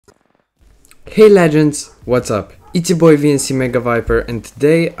Hey legends, what's up? It's your boy WNCMegaviper and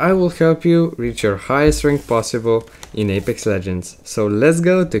today I will help you reach your highest rank possible in Apex Legends. So let's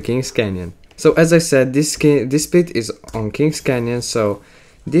go to King's Canyon. So as I said, this split is on King's Canyon, so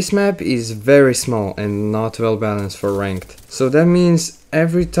this map is very small and not well balanced for ranked. So that means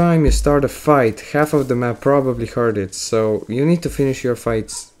every time you start a fight, half of the map probably hurt it, so you need to finish your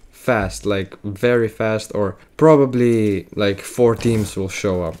fights fast, like very fast, or probably like 4 teams will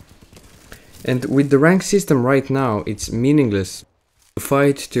show up. And with the rank system right now, it's meaningless to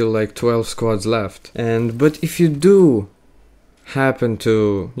fight till like 12 squads left. But if you do happen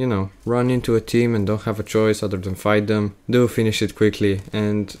to, run into a team and don't have a choice other than fight them, do finish it quickly.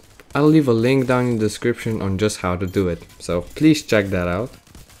 And I'll leave a link down in the description on just how to do it. So please check that out.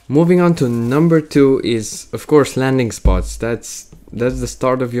 Moving on to number 2 is, of course, landing spots. That's the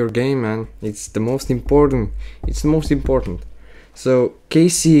start of your game, man. It's the most important. It's the most important. So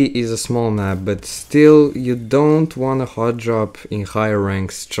KC is a small map, but still you don't want a hot drop in higher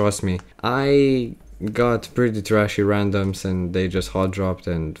ranks, trust me. I got pretty trashy randoms and they just hot dropped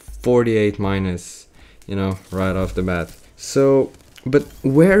and 48 minus, right off the bat. So, but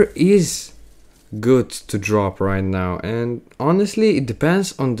where is good to drop right now? And honestly, it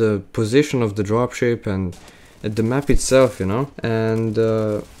depends on the position of the dropship and the map itself, And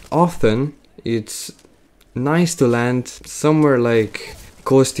often it's nice to land somewhere like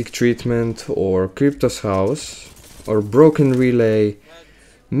Caustic Treatment or Crypto's House or Broken Relay,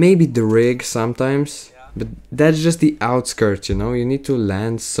 maybe the rig sometimes, but that's just the outskirts, you need to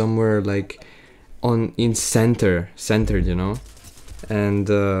land somewhere like in centered, and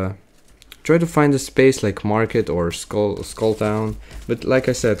try to find a space like Market or Skull Town. But like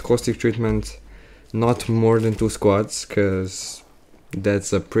I said, Caustic Treatment, not more than 2 squads, because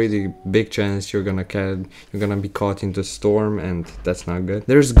that's a pretty big chance you're gonna be caught into storm, and that's not good.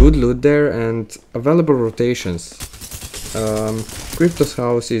 There's good loot there and available rotations. Crypto's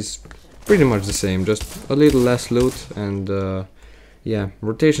House is pretty much the same, just a little less loot, and yeah,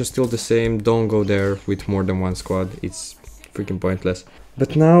 rotation still the same. Don't go there with more than 1 squad, it's freaking pointless.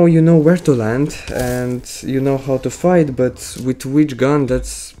 But now you know where to land and you know how to fight, but with which gun,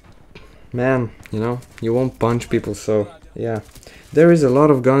 that's, man, you won't punch people, so yeah. There is a lot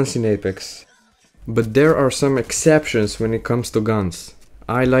of guns in Apex, but there are some exceptions when it comes to guns.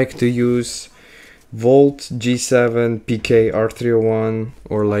 I like to use Volt, G7, PK, R301,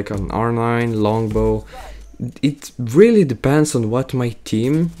 or like an R9, longbow. It really depends on what my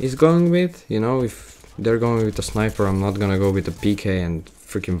team is going with, if they're going with a sniper, I'm not gonna go with a PK and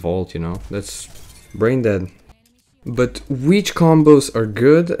freaking Volt, that's brain dead. But which combos are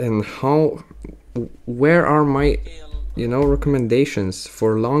good and where are my recommendations?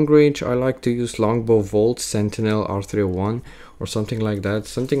 For long range, I like to use longbow, Volt, Sentinel, R301 or something like that,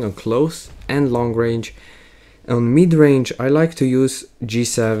 something on close and long range. On mid range, I like to use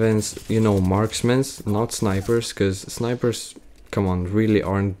G7s, marksmans, not snipers, because snipers, come on, really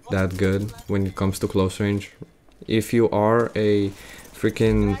aren't that good when it comes to close range. If you are a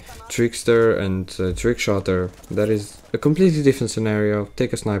freaking trickster and trick shotter, that is a completely different scenario.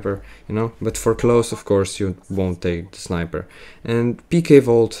 Take a sniper, but for close, of course, you won't take the sniper. And PK,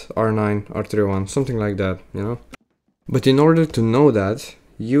 Volt, R9, R301, something like that, But in order to know that,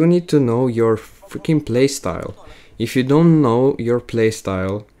 you need to know your freaking playstyle. If you don't know your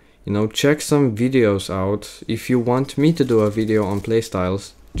playstyle, check some videos out. If you want me to do a video on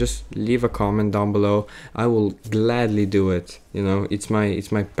playstyles, just leave a comment down below. I will gladly do it. It's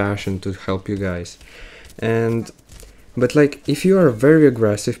my passion to help you guys. But like, if you are a very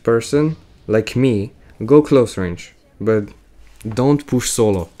aggressive person like me, go close range, but don't push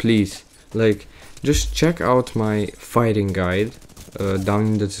solo, please. Like, just check out my fighting guide down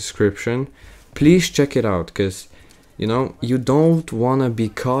in the description. Please check it out, because you don't want to be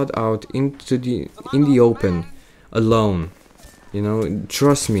caught out in the open alone.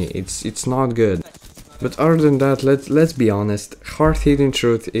 Trust me, it's not good. But other than that, let's be honest, hard-hitting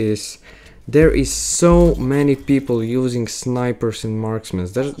truth is there is so many people using snipers and marksmen.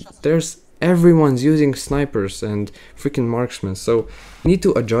 Everyone's using snipers and freaking marksmen, so you need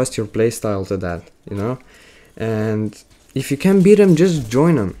to adjust your playstyle to that, And if you can beat them, just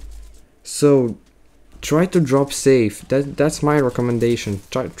join them. So try to drop safe. That's my recommendation.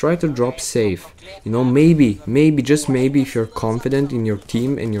 Try to drop safe. Maybe just maybe, if you're confident in your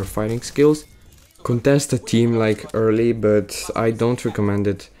team and your fighting skills, contest a team like early, but I don't recommend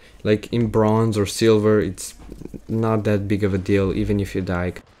it. Like in bronze or silver, it's not that big of a deal, even if you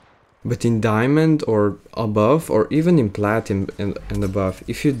die. But in diamond or above, or even in plat and above,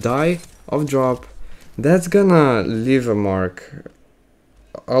 if you die off drop, that's gonna leave a mark.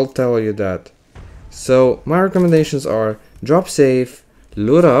 I'll tell you that. So my recommendations are drop safe,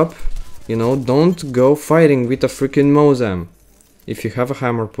 loot up, you know, don't go fighting with a freaking Mozam. If you have a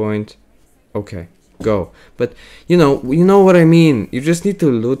hammer point, okay, go. But you know what I mean. You just need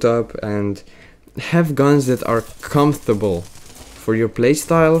to loot up and have guns that are comfortable for your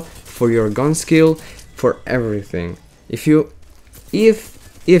playstyle, for your gun skill, for everything. If you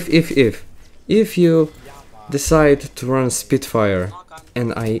decide to run Spitfire,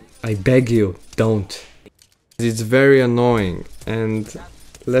 and I beg you, don't. It's very annoying, and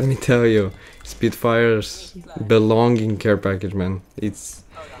let me tell you, Spitfires belong in care package, man. It's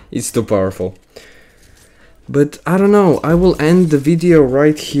too powerful. But I don't know, I will end the video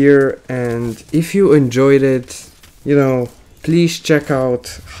right here, and if you enjoyed it, you know, please check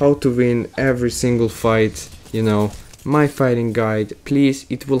out how to win every single fight, you know, my fighting guide. Please,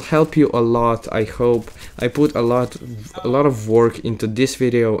 it will help you a lot. I hope I put a lot of work into this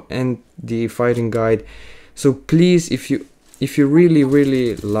video and the fighting guide. So please, if you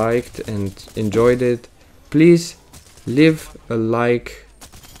really liked and enjoyed it, please leave a like,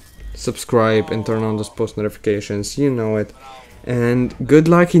 subscribe, and turn on those post notifications, you know it. And good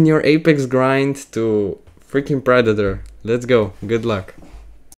luck in your Apex grind to freaking Predator. Let's go, good luck.